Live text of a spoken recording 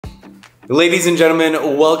Ladies and gentlemen,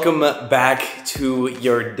 welcome back to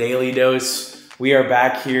your daily dose. We are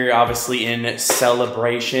back here obviously in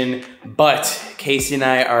celebration, but Casey and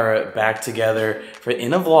I are back together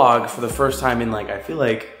in a vlog for the first time in I feel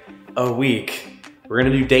like a week. We're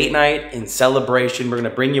gonna do date night in celebration. We're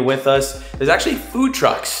gonna bring you with us. There's actually food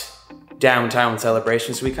trucks downtown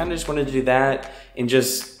Celebration, so we kind of just wanted to do that and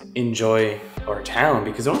just enjoy our town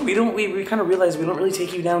because we kind of realized we don't really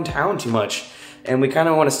take you downtown too much. And we kind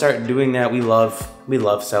of want to start doing that. We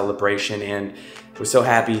love Celebration, and we're so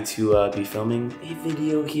happy to be filming a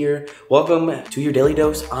video here. Welcome to your daily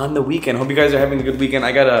dose on the weekend. Hope you guys are having a good weekend.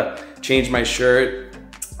 I gotta change my shirt.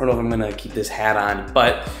 I don't know if I'm gonna keep this hat on,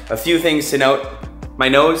 but a few things to note. My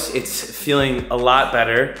nose, it's feeling a lot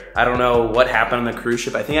better. I don't know what happened on the cruise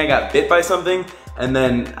ship. I think I got bit by something, and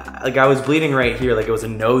then I was bleeding right here, like it was a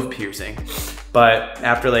nose piercing. But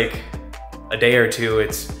after a day or two,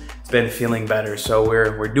 it's been feeling better, so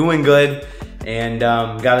we're doing good, and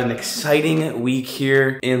got an exciting week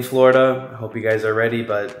here in Florida. I hope you guys are ready,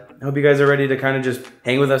 but I hope you guys are ready to kind of just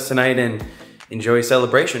hang with us tonight and enjoy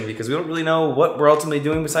Celebration because we don't really know what we're ultimately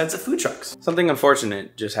doing besides the food trucks. Something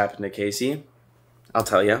unfortunate just happened to Casey. I'll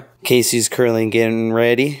tell you. Casey's getting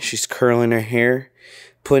ready. She's curling her hair,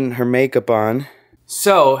 putting her makeup on.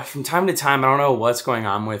 So from time to time, I don't know what's going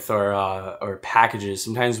on with our packages.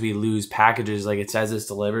 Sometimes we lose packages, like it says it's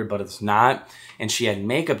delivered, but it's not. And she had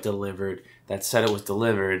makeup delivered that said it was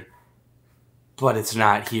delivered, but it's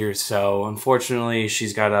not here. So unfortunately,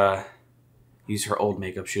 she's gotta use her old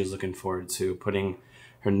makeup. She was looking forward to putting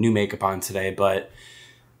her new makeup on today, but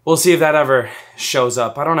we'll see if that ever shows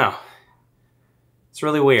up. I don't know. It's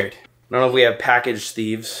really weird. I don't know if we have package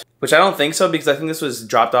thieves, which I don't think so because I think this was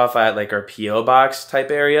dropped off at our PO box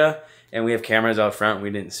type area, and we have cameras out front. We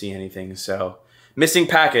didn't see anything, so missing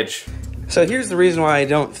package. So here's the reason why I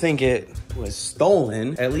don't think it was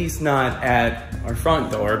stolen, at least not at our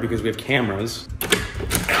front door because we have cameras.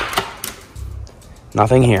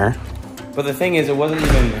 Nothing here. But the thing is, it wasn't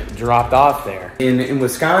even dropped off there. In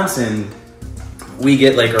Wisconsin, we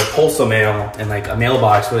get our postal mail and a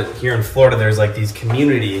mailbox, but here in Florida, there's these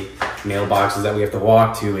community mailboxes that we have to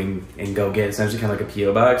walk to and go get. It's essentially kind of like a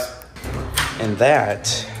PO box. And that,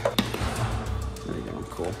 there we go,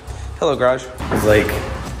 cool. Hello, garage. It's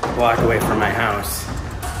a block away from my house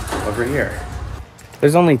over here.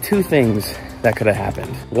 There's only two things that could have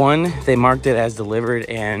happened. One, they marked it as delivered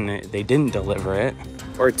and they didn't deliver it.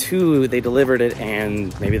 Or two, they delivered it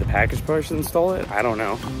and maybe the package person stole it. I don't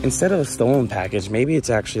know. Instead of a stolen package, maybe it's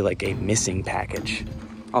actually a missing package.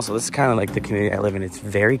 Also, this is kind of the community I live in. It's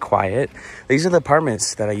very quiet. These are the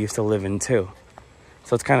apartments that I used to live in too.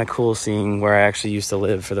 So it's kind of cool seeing where I actually used to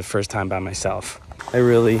live for the first time by myself. I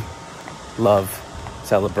really love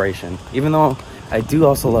Celebration, even though I do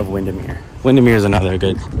also love Windermere. Windermere is another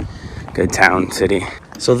good town, city.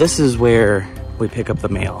 So this is where we pick up the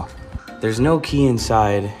mail. There's no key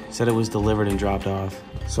inside. It said it was delivered and dropped off.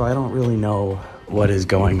 So I don't really know what is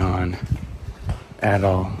going on at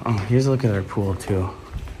all. Oh, here's a look at our pool too.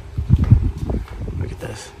 Look at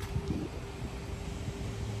this.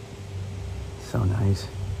 So nice.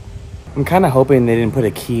 I'm kind of hoping they didn't put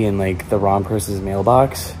a key in the wrong person's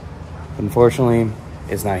mailbox. Unfortunately,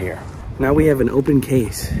 it's not here. Now we have an open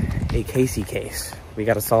case, a Casey case. We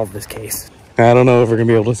got to solve this case. I don't know if we're gonna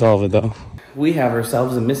be able to solve it though. We have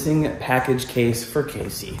ourselves a missing package case for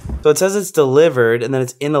Casey. So it says it's delivered and then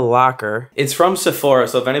it's in a locker. It's from Sephora,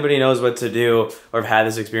 so if anybody knows what to do or have had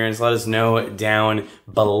this experience, let us know down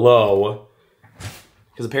below.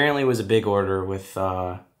 Because apparently it was a big order with,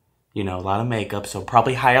 you know, a lot of makeup, so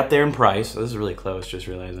probably high up there in price. So this is really close, just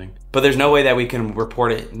realizing. But there's no way that we can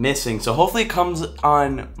report it missing, so hopefully it comes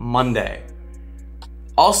on Monday.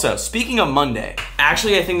 Also, speaking of Monday,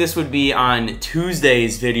 actually I think this would be on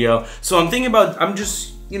Tuesday's video. So I'm thinking about, I'm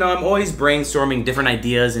always brainstorming different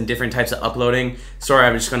ideas and different types of uploading. Sorry,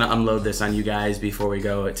 I'm just gonna unload this on you guys before we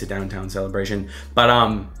go to downtown Celebration. But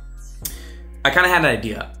I kinda had an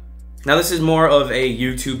idea. Now this is more of a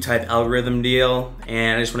YouTube type algorithm deal,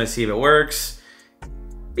 and I just wanna see if it works.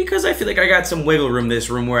 Because I feel like I got some wiggle room in this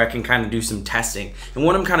room where I can kind of do some testing. And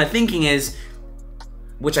what I'm kind of thinking is,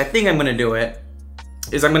 which I think I'm gonna do it,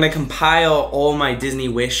 is I'm gonna compile all my Disney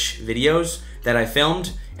Wish videos that I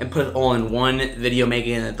filmed and put it all in one video,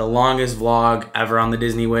 making it the longest vlog ever on the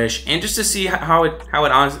Disney Wish, and just to see how it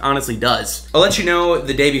honestly does. I'll let you know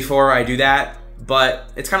the day before I do that,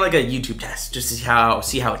 but it's kind of like a YouTube test, just to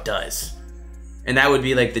see how it does. And that would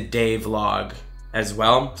be like the day vlog as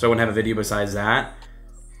well, so I wouldn't have a video besides that.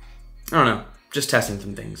 I don't know, just testing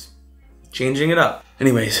some things. Changing it up.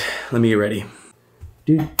 Anyways, let me get ready.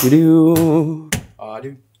 Do-do-do.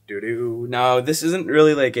 No, this isn't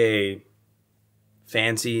really like a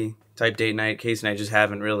fancy type date night. Casey and I just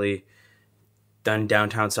haven't really done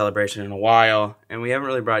downtown celebration in a while, and we haven't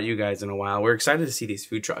really brought you guys in a while. We're excited to see these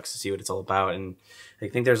food trucks, to see what it's all about, and I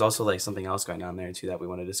think there's also like something else going on there too that we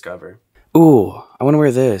want to discover. Ooh, I want to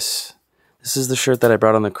wear this. This is the shirt that I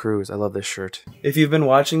brought on the cruise. I love this shirt. If you've been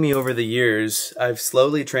watching me over the years, I've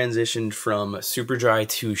slowly transitioned from Superdry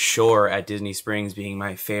to Shore at Disney Springs being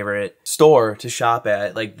my favorite store to shop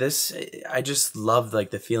at. Like this, I just love like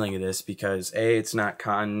the feeling of this because A, it's not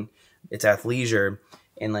cotton, it's athleisure.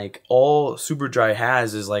 And like all Superdry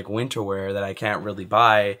has is like winter wear that I can't really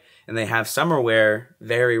buy. And they have summer wear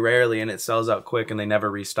very rarely and it sells out quick and they never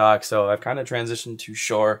restock. So I've kind of transitioned to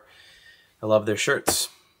Shore. I love their shirts.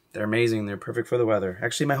 They're amazing. They're perfect for the weather.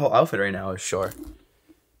 Actually, my whole outfit right now is Shore.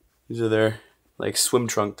 These are their like swim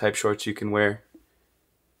trunk type shorts you can wear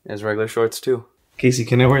as regular shorts too. Casey,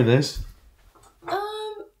 can I wear this?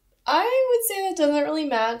 I would say that doesn't really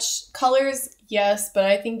match. Colors, yes, but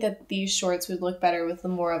I think that these shorts would look better with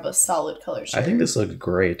more of a solid color shirt. I think this looks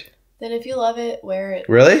great. Then if you love it, wear it.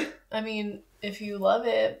 Really? I mean, if you love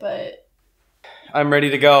it, but... I'm ready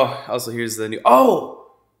to go. Also, here's the new... Oh!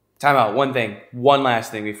 Time out. One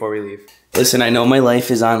last thing before we leave. Listen, I know my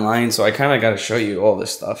life is online, so I kind of got to show you all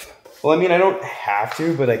this stuff. Well, I mean, I don't have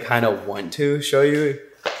to, but I kind of want to show you.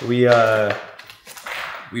 We bought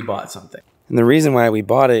something. And the reason why we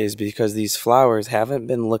bought it is because these flowers haven't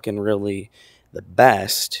been looking really the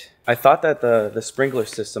best. I thought that the sprinkler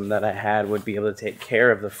system that I had would be able to take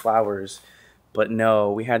care of the flowers, but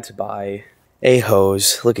no, we had to buy a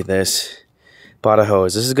hose. Look at this. Bought a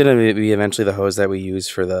hose. This is going to be eventually the hose that we use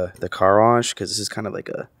for the car wash because this is kind of like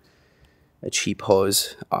a cheap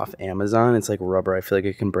hose off Amazon. It's like rubber. I feel like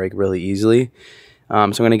it can break really easily. So I'm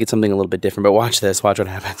going to get something a little bit different. But watch this. Watch what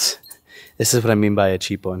happens. This is what I mean by a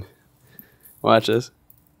cheap one. Watch this.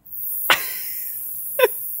 I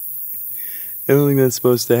don't think that's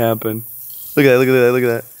supposed to happen. Look at that. Look at that. Look at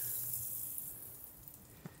that.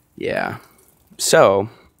 Yeah. So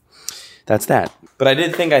that's that. But I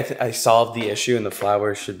did think I solved the issue, and the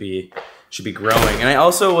flowers should be growing. And I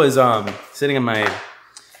also was sitting on my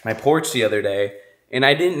porch the other day, and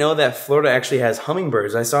I didn't know that Florida actually has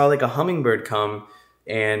hummingbirds. I saw like a hummingbird come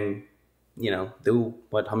and, you know, do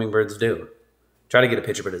what hummingbirds do. Try to get a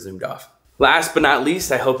picture, but it zoomed off. Last but not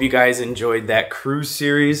least, I hope you guys enjoyed that cruise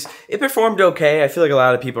series. It performed okay. I feel like a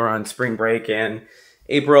lot of people are on spring break, and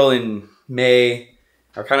April and May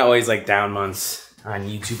are kind of always like down months on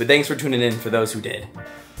YouTube, but thanks for tuning in for those who did.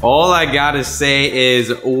 All I gotta say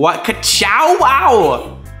is what ka-chow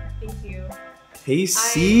wow! Thank you.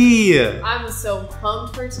 Casey! I'm so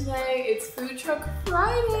pumped for today. It's Food Truck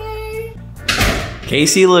Friday.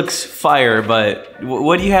 Casey looks fire, but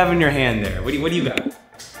what do you have in your hand there? What do you got?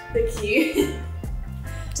 The key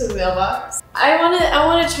to the mailbox. I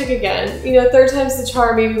wanna check again. You know, third time's the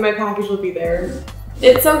charm, maybe my package will be there.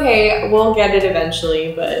 It's okay, we'll get it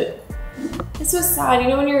eventually, but it's so sad, you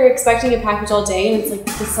know, when you're expecting a package all day and it's like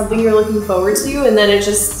it's something you're looking forward to, and then it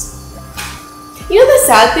just... You know, the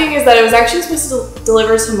sad thing is that it was actually supposed to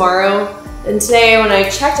deliver tomorrow, and today when I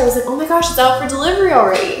checked, I was like, oh my gosh, it's out for delivery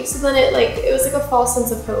already. So then it was like a false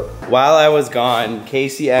sense of hope. While I was gone,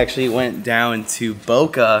 Casey actually went down to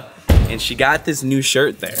Boca, and she got this new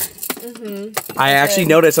shirt there. I actually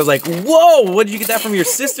noticed, I was like, whoa, what did you get that from your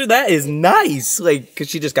sister? That is nice. Like, because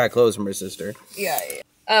she just got clothes from her sister. Yeah.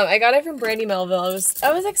 I got it from Brandy Melville.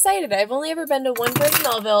 I was excited. I've only ever been to one place in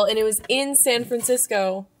Melville, and it was in San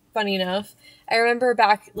Francisco, funny enough. I remember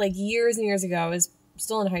back like years and years ago, I was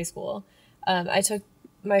still in high school. I took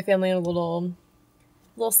my family on a little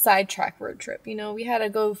sidetrack road trip. You know, we had to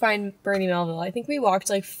go find Brandy Melville. I think we walked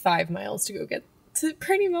like 5 miles to go get to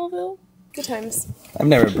Brandy Melville. Good times. I've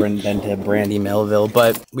never been to Brandy Melville,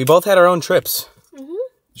 but we both had our own trips.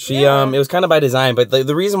 She it was kind of by design, but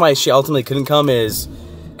the reason why she ultimately couldn't come is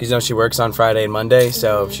because, you know, she works on Friday and Monday,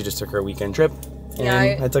 so she just took her weekend trip. And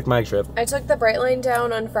yeah, I took my trip. I took the Bright Line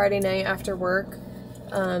down on Friday night after work,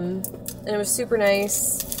 and it was super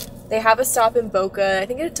nice. They have a stop in Boca. I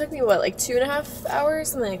think it took me, what, like 2.5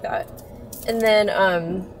 hours? Something like that. And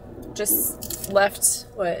then just left,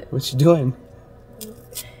 what? What you doing?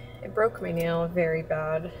 It broke my nail very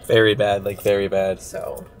bad. Very bad, like very bad.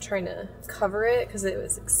 So, I'm trying to cover it because it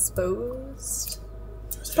was exposed.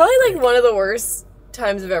 It's probably like one of the worst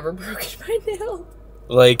times I've ever broken my nail.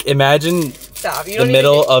 Like, imagine the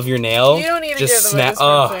middle of your nail. You don't need to just snap.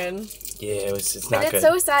 Oh, yeah, it's not good. And it's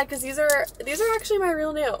so sad because these are actually my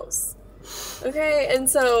real nails. Okay, and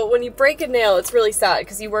so when you break a nail, it's really sad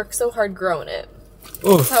because you work so hard growing it.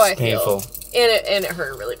 Oof, that's how I feel. And it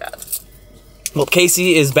hurt really bad. Well,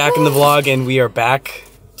 Casey is back in the vlog, and we are back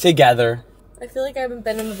together. I feel like I haven't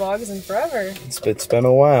been in the vlogs in forever. It's been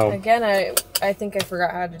a while. Again, I think I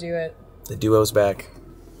forgot how to do it. The duo's back.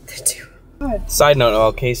 The duo. God. Side note,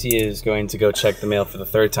 while Casey is going to go check the mail for the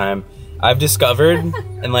 3rd time, I've discovered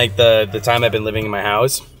in like the time I've been living in my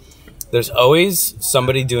house, there's always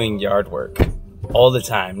somebody doing yard work all the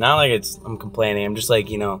time. Not like I'm complaining. I'm just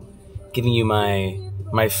like, you know, giving you my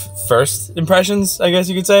first impressions, I guess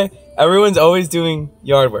you could say. Everyone's always doing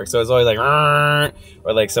yard work, so it's always like,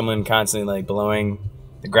 or like someone constantly like blowing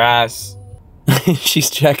the grass. She's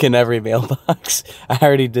checking every mailbox. I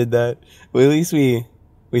already did that. Well, at least we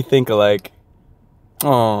think alike.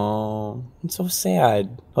 Oh, it's so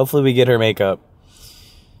sad. Hopefully we get her makeup.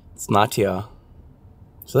 It's Natia.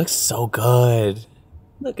 She looks so good.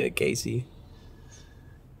 Look at Casey.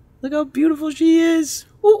 Look how beautiful she is.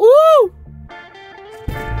 Woo woo!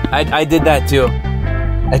 I did that too.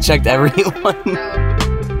 I checked everyone.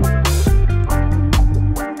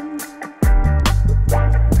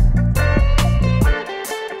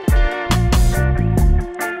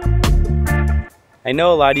 I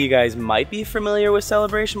know a lot of you guys might be familiar with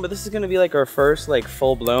Celebration, but this is gonna be like our first like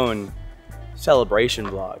full-blown celebration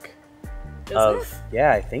vlog.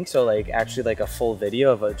 Yeah, I think so. Like actually like a full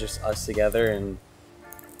video of just us together and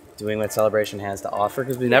doing what Celebration has to offer,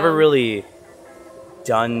 because we've never really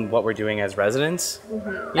done what we're doing as residents. You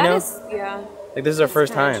know? Yeah. Like this is our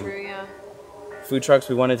first time. True, yeah. Food trucks,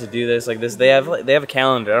 we wanted to do this. Like this, they have a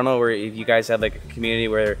calendar. I don't know where if you guys have like a community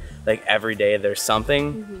where like every day there's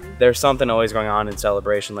something. There's something always going on in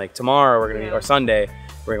Celebration. Like tomorrow we're gonna be, or Sunday,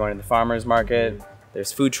 we're going to the farmers market.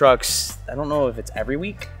 There's food trucks. I don't know if it's every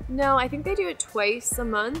week. No, I think they do it twice a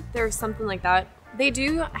month. There's something like that. They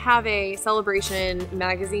do have a Celebration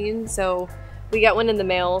magazine, so we get one in the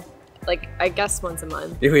mail, like I guess once a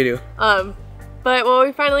month. Yeah, we do. But what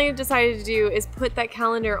we finally decided to do is put that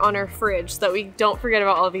calendar on our fridge so that we don't forget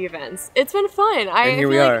about all the events. It's been fun. And here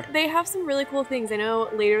we are. They have some really cool things. I know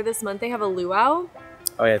later this month they have a luau.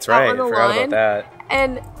 Oh yeah, that's right. I forgot about that.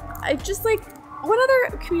 And I just like, what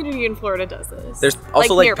other community in Florida does this? There's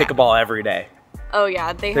also like pickleball every day. Oh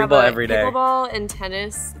yeah, they have every day. Pickleball and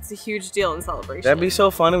tennis. It's a huge deal in Celebration. That'd be so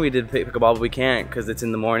fun if we did pickleball, but we can't because it's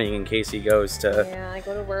in the morning and Casey goes to... Yeah, I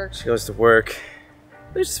go to work. She goes to work,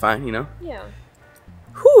 which is fine, you know? Yeah.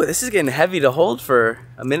 Whew, this is getting heavy to hold for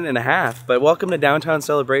a minute and a half, but welcome to Downtown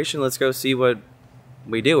Celebration. Let's go see what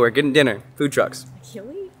we do. We're getting dinner. Food trucks. Can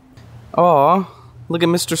we? Aw, look at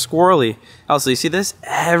Mr. Squirrely. Also, you see this?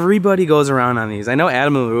 Everybody goes around on these. I know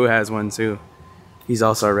Adam LaRue has one too. He's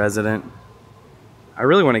also a resident. I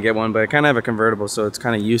really want to get one, but I kind of have a convertible, so it's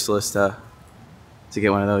kind of useless to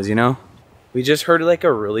get one of those, you know? We just heard like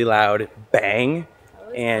a really loud bang,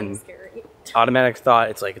 and automatic thought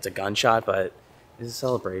it's like it's a gunshot, but it's a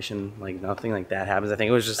Celebration. Like nothing like that happens. I think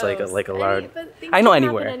it was just like a loud. I know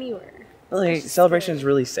anywhere. Like Celebration is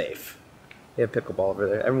really safe. They have pickleball over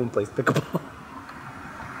there. Everyone plays pickleball.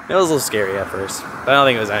 It was a little scary at first, but I don't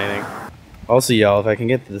think it was anything. Also, y'all, if I can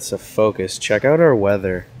get this to focus, check out our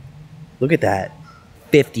weather. Look at that.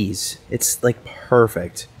 50s. It's like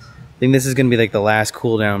perfect. I think this is gonna be like the last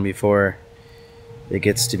cool down before it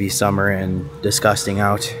gets to be summer and disgusting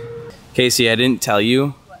out. Casey, I didn't tell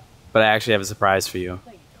you, but I actually have a surprise for you.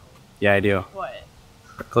 Yeah, I do. What?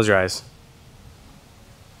 Close your eyes.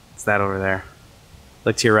 It's that over there.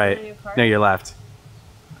 Look to your right. No, your left.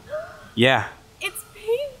 Yeah. It's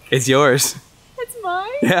pink. It's yours. It's mine?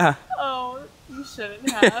 Yeah. Oh, you shouldn't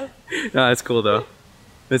have. No, that's cool though.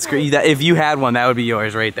 That's great. If you had one, that would be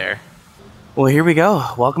yours right there. Well, here we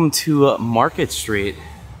go. Welcome to Market Street.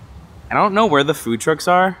 I don't know where the food trucks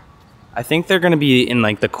are. I think they're going to be in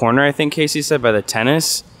like the corner, I think Casey said, by the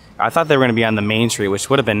tennis. I thought they were going to be on the main street, which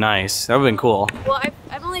would have been nice. That would have been cool. Well,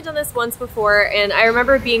 I've only done this once before, and I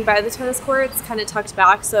remember being by the tennis courts, kind of tucked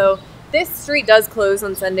back. So this street does close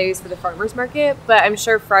on Sundays for the farmers market, but I'm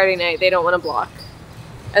sure Friday night they don't want to block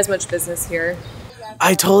as much business here.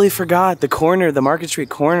 I totally forgot. The Market Street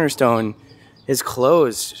Cornerstone is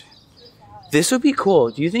closed. This would be cool.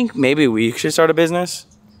 Do you think maybe we should start a business?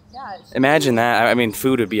 Yeah. Imagine that. I mean,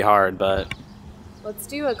 food would be hard, but... Let's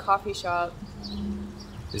do a coffee shop.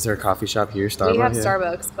 Is there a coffee shop here? Starbucks? We have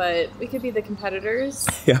Starbucks, but we could be the competitors.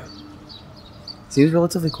 Yeah. Seems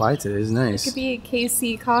relatively quiet today. It's nice. It could be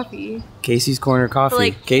KC Coffee. Casey's Corner Coffee.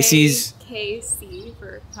 Like Casey's... KC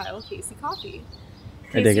for Kyle Casey Coffee.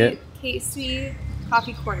 I dig it. KC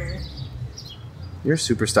Coffee Corner. You're a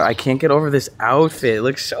superstar. I can't get over this outfit. It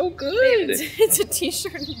looks so good. It's a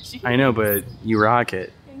t-shirt and jeans. I know, but you rock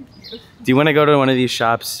it. Thank you. Do you want to go to one of these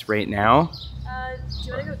shops right now? Do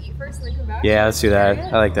you want to go eat first and then come back? Yeah, let's do that.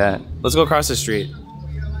 I like that. Let's go across the street.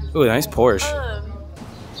 Ooh, nice Porsche.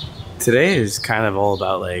 Today is kind of all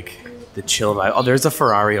about like the chill vibe. Oh, there's a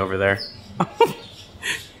Ferrari over there.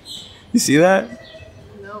 You see that?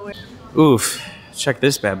 No way. Oof. Check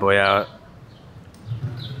this bad boy out.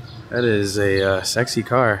 That is a sexy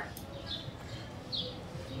car.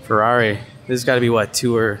 Ferrari. This has got to be what,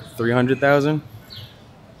 200,000 or 300,000?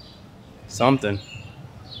 Something.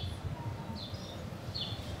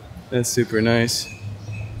 That's super nice.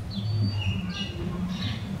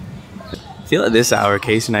 I feel at this hour,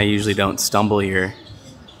 Casey and I usually don't stumble here.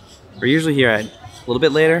 We're usually here at a little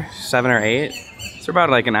bit later, 7 or 8. So about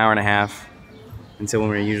like an hour and a half until when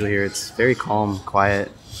we're usually here. It's very calm,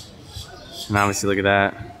 quiet. And obviously look at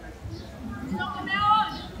that.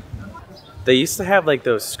 They used to have like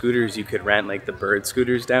those scooters you could rent, like the bird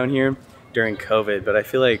scooters down here during COVID, but I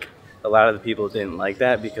feel like a lot of the people didn't like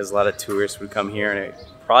that because a lot of tourists would come here and it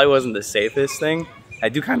probably wasn't the safest thing. I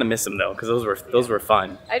do kind of miss them though, because those were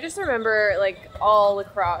fun. I just remember like all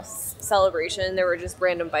across Celebration, there were just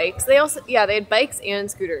random bikes. They also, yeah, they had bikes and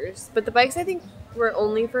scooters, but the bikes I think were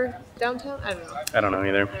only for downtown. I don't know. I don't know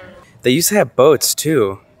either. They used to have boats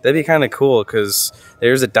too. That'd be kind of cool because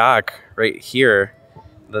there's a dock right here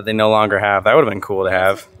that they no longer have. That would have been cool to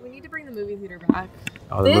have. We need to bring the movie theater back.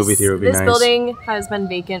 Oh, the movie theater would be nice. This building has been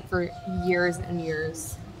vacant for years and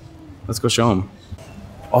years. Let's go show them.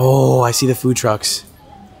 Oh, I see the food trucks.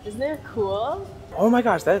 Isn't that cool? Oh my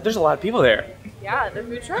gosh, there's a lot of people there. Yeah, the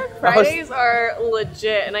food truck Fridays are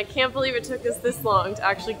legit, and I can't believe it took us this long to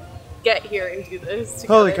actually get here and do this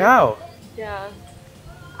together. Holy cow. Yeah.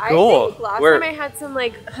 Cool. I think last time I had some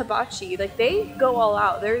like hibachi, like they go all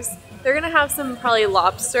out. They're gonna have some probably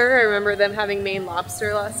lobster. I remember them having Maine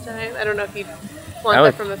lobster last time. I don't know if you'd want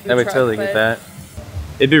that from a food truck. I would totally get that.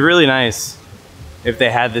 It'd be really nice if they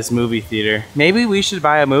had this movie theater. Maybe we should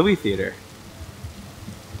buy a movie theater.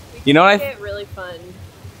 You know what? Make it really fun.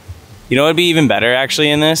 You know what would be even better actually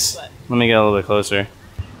in this? What? Let me get a little bit closer.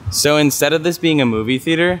 So instead of this being a movie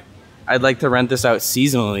theater, I'd like to rent this out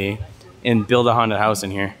seasonally and build a haunted house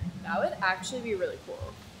in here. That would actually be really cool.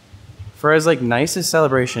 For as like nice as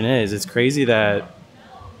Celebration is, it's crazy that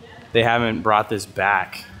they haven't brought this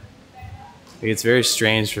back. Like, it's very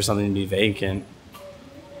strange for something to be vacant.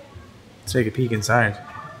 Let's take a peek inside.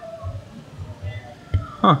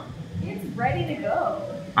 Huh. It's ready to go.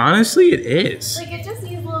 Honestly, it is. Like it just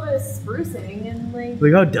needs a little bit of sprucing and like.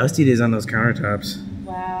 Look how dusty it is on those countertops.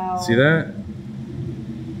 Wow. See that?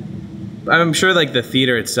 I'm sure like the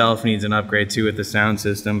theater itself needs an upgrade too with the sound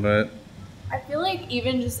system, but I feel like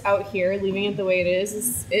even just out here, leaving it the way it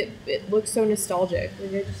is it looks so nostalgic.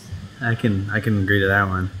 Like it just, I can agree to that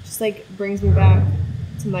one. just like brings me back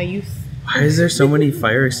to my youth. Why is there so many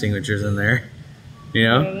fire extinguishers in there? You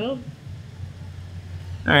know? I don't know.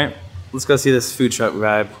 All right, let's go see this food truck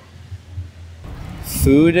vibe.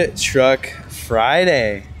 Food Truck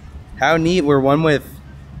Friday. How neat, we're one with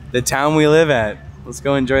the town we live at. Let's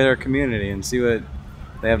go enjoy their community and see what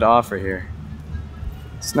they have to offer here.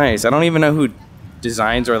 It's nice. I don't even know who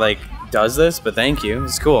designs or like does this, but thank you.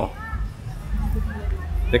 It's cool.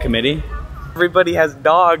 The committee? Everybody has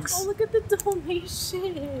dogs. Oh, look at the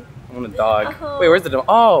Dalmatian. I want a dog. Oh. Wait, where's the dog?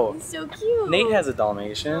 Oh, He's so cute. Nate has a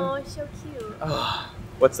Dalmatian. Oh, it's so cute. Oh,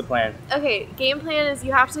 what's the plan? Okay, game plan is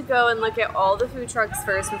you have to go and look at all the food trucks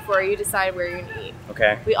first before you decide where you're gonna eat.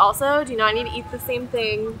 Okay. We also do not need to eat the same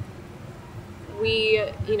thing. We,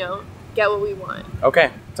 get what we want.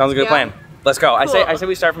 Okay, sounds like a good plan. Let's go. Cool. I say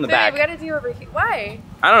we start from the back. We gotta do over here. Why?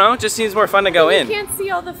 I don't know. It just seems more fun to go in. You can't see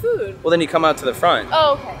all the food. Well, then you come out to the front.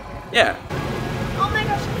 Oh, okay. Yeah. Oh my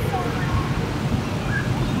gosh, it's so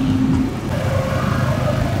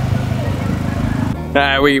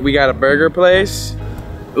All right, we got a burger place.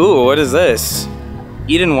 Ooh, what is this?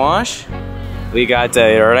 Eat and wash? We got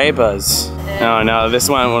arepas. Oh no, this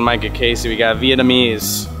one might get Casey. We got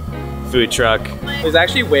Vietnamese food truck. There's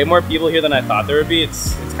actually way more people here than I thought there would be.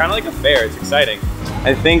 It's kind of like a fair. It's exciting.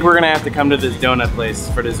 I think we're gonna have to come to this donut place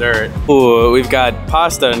for dessert. Ooh, we've got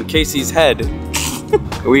pasta in Casey's head.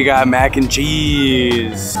 We got mac and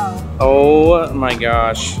cheese. Oh my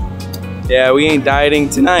gosh. Yeah, we ain't dieting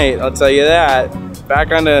tonight, I'll tell you that.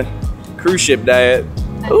 Back on the cruise ship diet.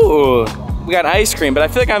 Ooh, we got ice cream, but I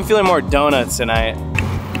feel like I'm feeling more donuts tonight.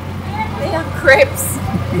 They have crepes.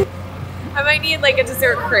 I might need like a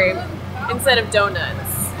dessert crepe instead of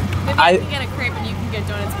donuts. Maybe I can get a crepe and you can get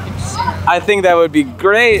donuts we can share. I think that would be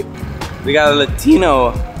great. We got a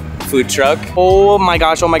Latino food truck. Oh my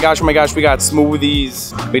gosh, oh my gosh, oh my gosh, we got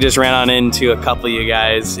smoothies. We just ran on into a couple of you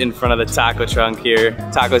guys in front of the taco trunk here.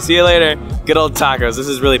 Taco, see you later. Good old tacos, this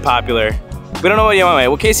is really popular. We don't know what you want.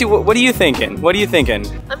 Well, Casey, what are you thinking? What are you thinking?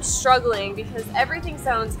 I'm struggling because everything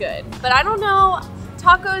sounds good, but I don't know.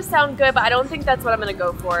 Tacos sound good, but I don't think that's what I'm gonna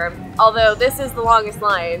go for. Although this is the longest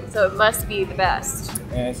line, so it must be the best.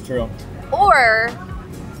 Yeah, it's true. Or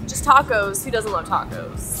just tacos. Who doesn't love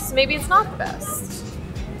tacos? So maybe it's not the best.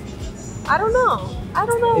 I don't know. I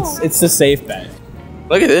don't know. It's the safe bet.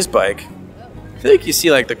 Look at this bike. I feel like you see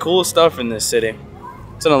like the coolest stuff in this city.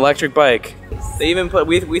 It's an electric bike. They even put,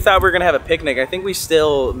 we thought we were gonna have a picnic. I think we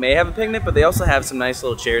still may have a picnic, but they also have some nice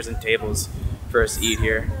little chairs and tables for us to eat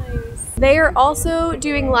here. They are also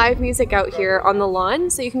doing live music out here on the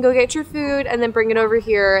lawn, so you can go get your food and then bring it over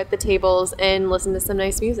here at the tables and listen to some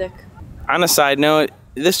nice music. On a side note,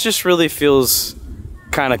 this just really feels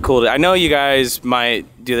kind of cool. I know you guys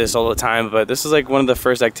might do this all the time, but this is like one of the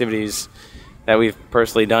first activities that we've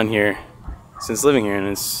personally done here since living here, and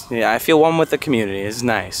it's, yeah, I feel one with the community. It's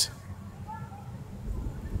nice.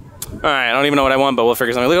 All right, I don't even know what I want, but we'll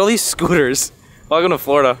figure something. Look at all these scooters. Welcome to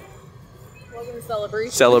Florida. Welcome to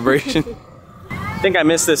Celebration. Celebration. I think I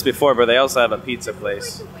missed this before, but they also have a pizza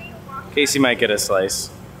place. Casey might get a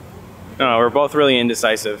slice. No, we're both really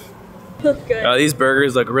indecisive. Look good. Oh, these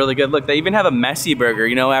burgers look really good. Look, they even have a Messi burger,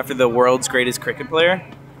 you know, after the world's greatest cricket player.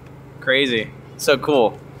 Crazy. So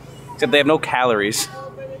cool. Except they have no calories.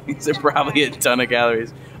 These are probably a ton of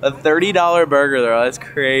calories. A $30 burger though, that's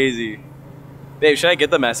crazy. Babe, should I get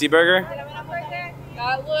the Messi burger?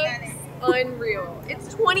 That looks unreal.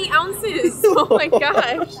 It's 20 ounces. Oh my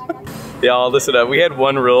gosh. Y'all, listen up. We had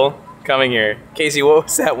one rule coming here. Casey, what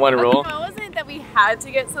was that one rule? It wasn't that we had to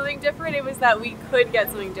get something different, it was that we could get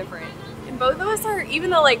something different. And both of us are, even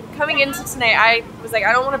though like coming into tonight, I was like,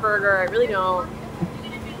 I don't want a burger, I really don't.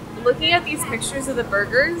 Looking at these pictures of the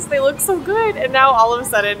burgers, they look so good, and now all of a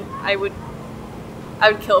sudden I would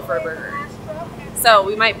kill for a burger. So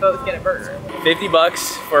we might both get a burger. 50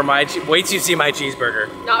 bucks for my, wait till you see my cheeseburger.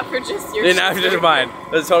 Not for just your Not for just mine.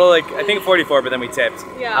 It was total like, I think 44, but then we tipped.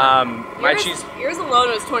 Yeah. My cheese. Yours alone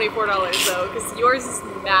was $24 though, because yours is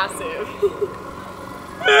massive.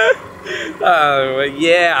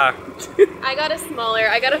 Yeah. I got a smaller,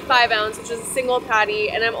 I got a 5 ounce, which is a single patty,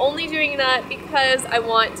 and I'm only doing that because I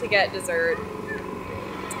want to get dessert.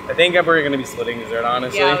 I think we're gonna be splitting dessert,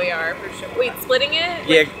 honestly. Yeah, we are, for sure. Wait, splitting it?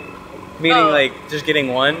 Yeah, meaning like just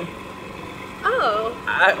getting one. Oh.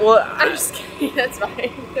 I'm just kidding, that's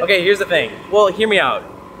fine. Okay, here's the thing. Well, hear me out.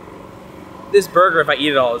 This burger, if I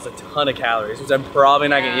eat it all, is a ton of calories, which I'm probably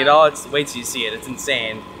not gonna eat it all. Wait till you see it, it's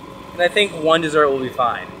insane. And I think one dessert will be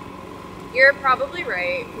fine. You're probably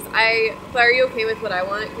right, but are you okay with what I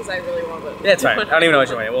want? Because I really want what Yeah, it's fine. I don't even know what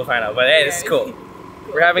you want. We'll find out. But hey, this is cool.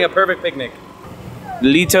 We're having a perfect picnic.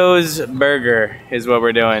 Lito's Burger is what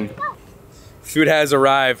we're doing. Food has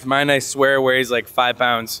arrived. Mine, I swear, weighs like 5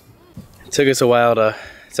 pounds. It took us a while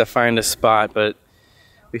to find a spot, but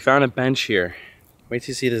we found a bench here. Wait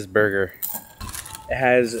till you see this burger. It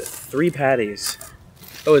has 3 patties.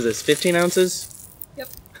 Oh, is this 15 ounces? Yep.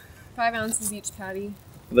 5 ounces each patty.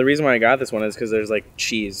 The reason why I got this one is because there's like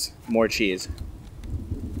cheese, more cheese.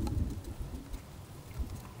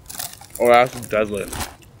 Oh, that's deadly.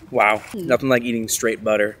 Wow, nothing like eating straight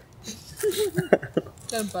butter. Is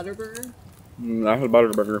that a butter burger? That's a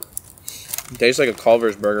butter burger. It tastes like a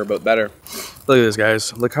Culver's burger, but better. Look at this,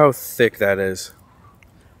 guys. Look how thick that is.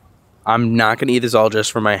 I'm not gonna eat this all just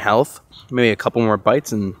for my health. Maybe a couple more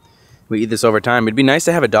bites and we eat this over time. It'd be nice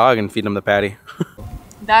to have a dog and feed him the patty.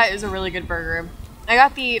 That is a really good burger. I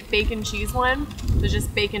got the bacon cheese one. There's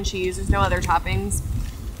just bacon cheese. There's no other toppings.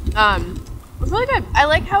 It's really good. I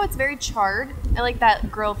like how it's very charred. I like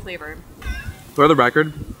that grill flavor. For the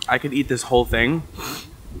record, I could eat this whole thing.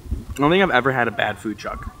 I don't think I've ever had a bad food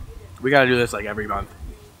truck. We gotta do this like every month.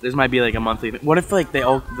 This might be like a monthly thing. What if like they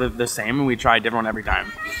all the same and we try a different one every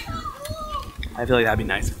time? I feel like that'd be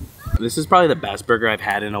nice. This is probably the best burger I've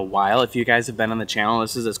had in a while. If you guys have been on the channel,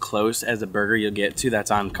 this is as close as a burger you'll get to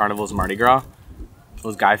that's on Carnival's Mardi Gras.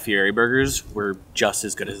 Those Guy Fieri burgers were just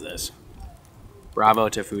as good as this. Bravo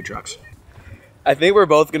to food trucks. I think we're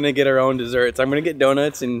both gonna get our own desserts. I'm gonna get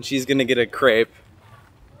donuts and she's gonna get a crepe.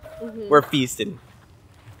 We're feasting.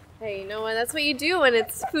 Hey, you know what? That's what you do when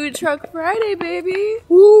it's Food Truck Friday, baby.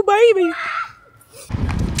 Woo, baby.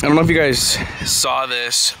 I don't know if you guys saw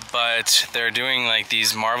this, but they're doing like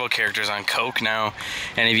these Marvel characters on Coke now.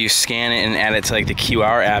 And if you scan it and add it to like the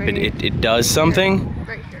QR app, it does something.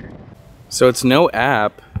 Right here. So it's no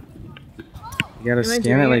app. You gotta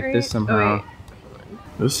scan it like this somehow.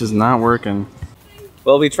 This is not working.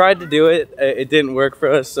 Well, we tried to do it. It didn't work for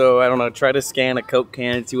us, so I don't know. Try to scan a Coke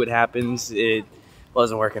can and see what happens. It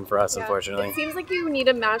wasn't working for us, unfortunately. It seems like you need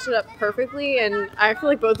to match it up perfectly, and I feel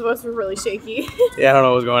like both of us were really shaky. Yeah, I don't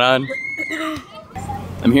know what's going on.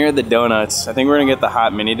 I'm here at the donuts. I think we're gonna get the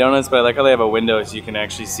hot mini donuts, but I like how they have a window so you can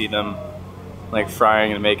actually see them like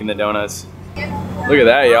frying and making the donuts. Look at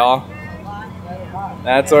that, y'all.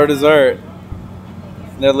 That's our dessert.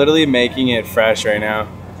 They're literally making it fresh right now.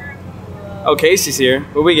 Oh, Casey's here.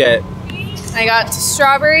 What we get? I got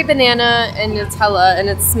strawberry, banana, and Nutella, and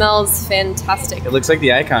it smells fantastic. It looks like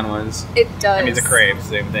the Icon ones. It does. I mean, it's a crepe,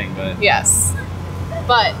 same thing, but. Yes.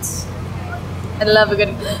 But I love a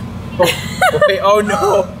good. Oh, wait, oh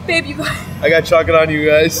no! Babe, you got. I got chocolate on you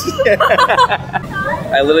guys.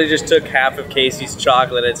 I literally just took half of Casey's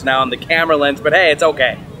chocolate. It's now on the camera lens, but hey, it's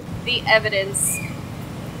okay. The evidence.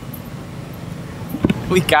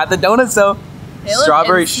 We got the donuts though. They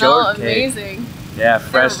Strawberry look and smell shortcake. amazing. Yeah,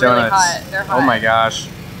 fresh They're really donuts. hot. They're hot. Oh my gosh.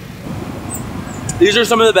 These are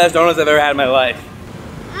some of the best donuts I've ever had in my life.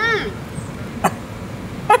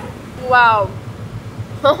 Wow.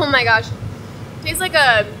 Oh my gosh. Tastes like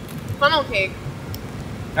a funnel cake.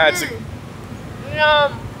 That's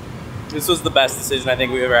This was the best decision I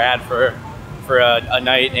think we've ever had for a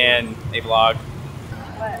night and a vlog.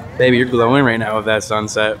 Baby, you're glowing right now with that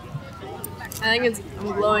sunset. I think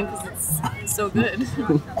I'm glowing because it's so good.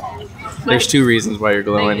 There's two reasons why you're My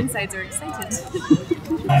glowing. insides are excited.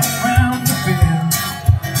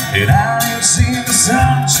 And I ain't seen the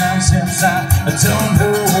sunshine since I don't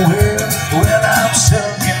know where I'm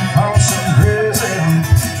sucking for some reason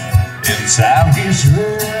inside his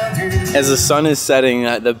room. As the sun is setting,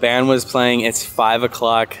 the band was playing It's 5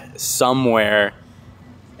 o'clock somewhere,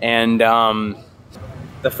 and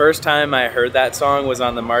the first time I heard that song was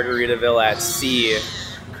on the Margaritaville at Sea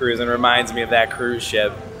cruise, and reminds me of that cruise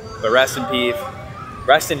ship. But rest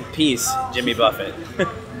in peace, Jimmy Buffett.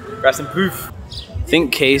 Rest in poof. I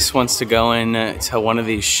think Case wants to go in to one of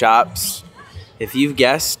these shops. If you've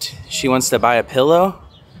guessed she wants to buy a pillow,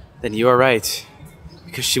 then you are right.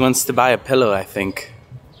 Because she wants to buy a pillow, I think.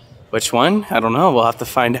 Which one? I don't know. We'll have to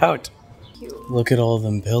find out. Look at all of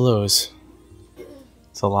them pillows.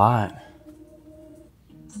 It's a lot.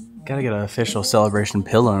 Gotta get an official celebration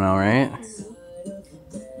pillow now, right?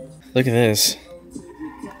 Look at this.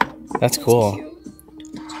 That's cool.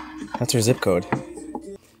 That's our zip code.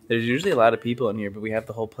 There's usually a lot of people in here, but we have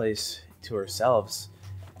the whole place to ourselves.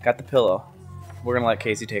 Got the pillow. We're gonna let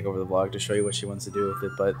Casey take over the vlog to show you what she wants to do with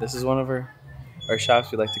it, but this is one of our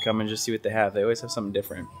shops we like to come and just see what they have. They always have something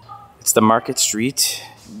different. It's the Market Street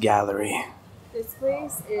Gallery. This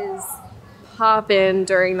place is poppin'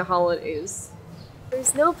 during the holidays.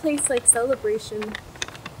 There's no place like celebration.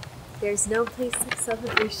 There's no place like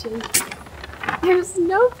celebration. There's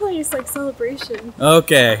no place like celebration.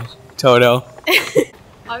 Okay, Toto.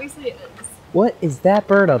 Obviously it is. What is that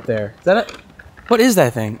bird up there? Is that a... What is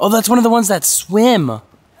that thing? Oh, that's one of the ones that swim.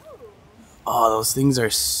 Oh, those things are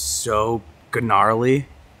so gnarly.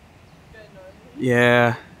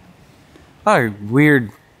 Yeah. Oh,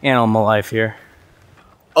 weird animal life here.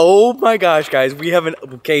 Oh my gosh, guys, we have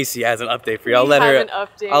Casey has an update for you. I'll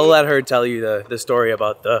let her tell you the story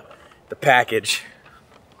about the package.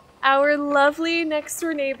 Our lovely next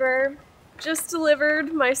door neighbor just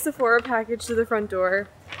delivered my Sephora package to the front door.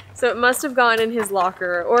 So it must have gone in his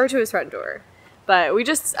locker or to his front door. But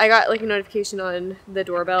I got like a notification on the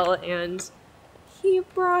doorbell and he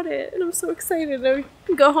brought it and I'm so excited. I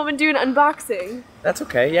can go home and do an unboxing. That's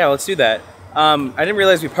okay, yeah, let's do that. I didn't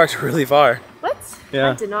realize we parked really far. What?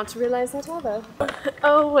 Yeah. I did not realize that either.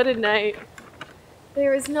 Oh, what a night.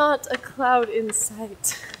 There is not a cloud in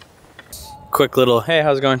sight. Quick little, hey,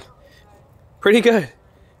 how's it going? Pretty good.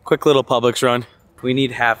 Quick little Publix run. We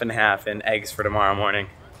need half and half and eggs for tomorrow morning.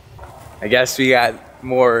 I guess we got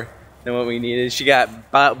more than what we needed. She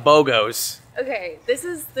got BOGOs. Okay, this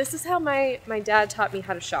is how my dad taught me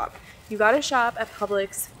how to shop. You gotta shop at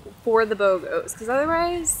Publix for the BOGOs, because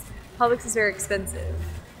otherwise Publix is very expensive.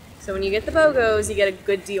 So when you get the BOGOs, you get a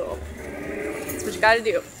good deal. That's what you gotta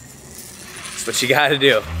do. That's what you gotta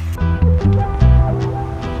do.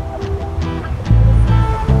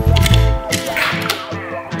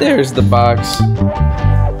 There's the box.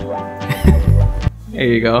 There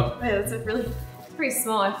you go. Wait, that's pretty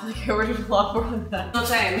small. I feel like I ordered a lot more than that. No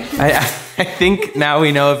time. I think now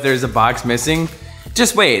we know if there's a box missing.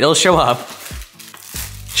 Just wait, it'll show up.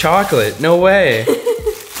 Chocolate, no way.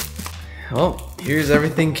 Well, here's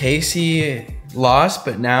everything Casey lost,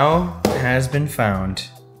 but now has been found.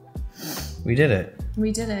 We did it.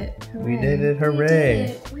 We did it. Hooray. We did it,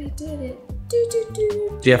 hooray. We did it. Do, do, do.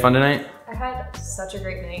 Did you have fun tonight? I had such a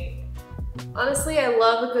great night. Honestly, I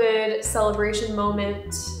love a good celebration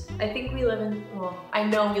moment. I think I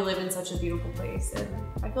know we live in such a beautiful place and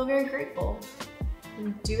I feel very grateful.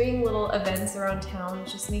 And doing little events around town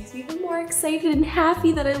just makes me even more excited and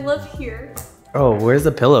happy that I live here. Oh, where's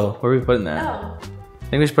the pillow? Where are we putting that? Oh. I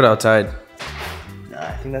think we should put it outside.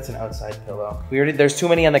 I think that's an outside pillow. There's too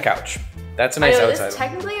many on the couch. That's a nice outside this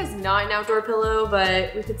technically is not an outdoor pillow,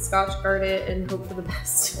 but we could Scotch guard it and hope for the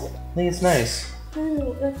best. I think it's nice.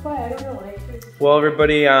 Oh, that's why I don't know. Well,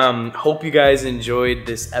 everybody, hope you guys enjoyed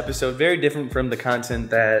this episode. Very different from the content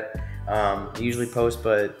that I usually post,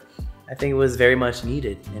 but I think it was very much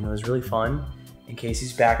needed, and it was really fun. And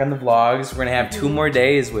Casey's back on the vlogs. We're gonna have 2 more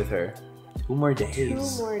days with her. 2 more days. 2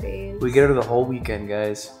 more days. We get her the whole weekend,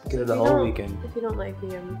 guys. Get her the whole weekend. If you don't like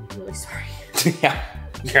me, I'm really sorry. Yeah,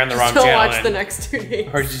 you're on the wrong don't channel. Watch the next 2 days.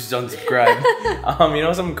 Or just don't subscribe. You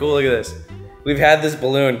know something cool? Look at this. We've had this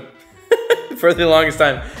balloon for the longest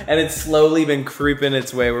time, and it's slowly been creeping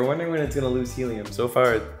its way. We're wondering when it's gonna lose helium. So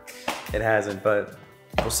far, it hasn't, but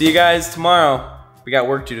we'll see you guys tomorrow. We got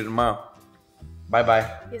work to do tomorrow. Bye-bye.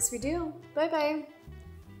 Yes, we do. Bye-bye.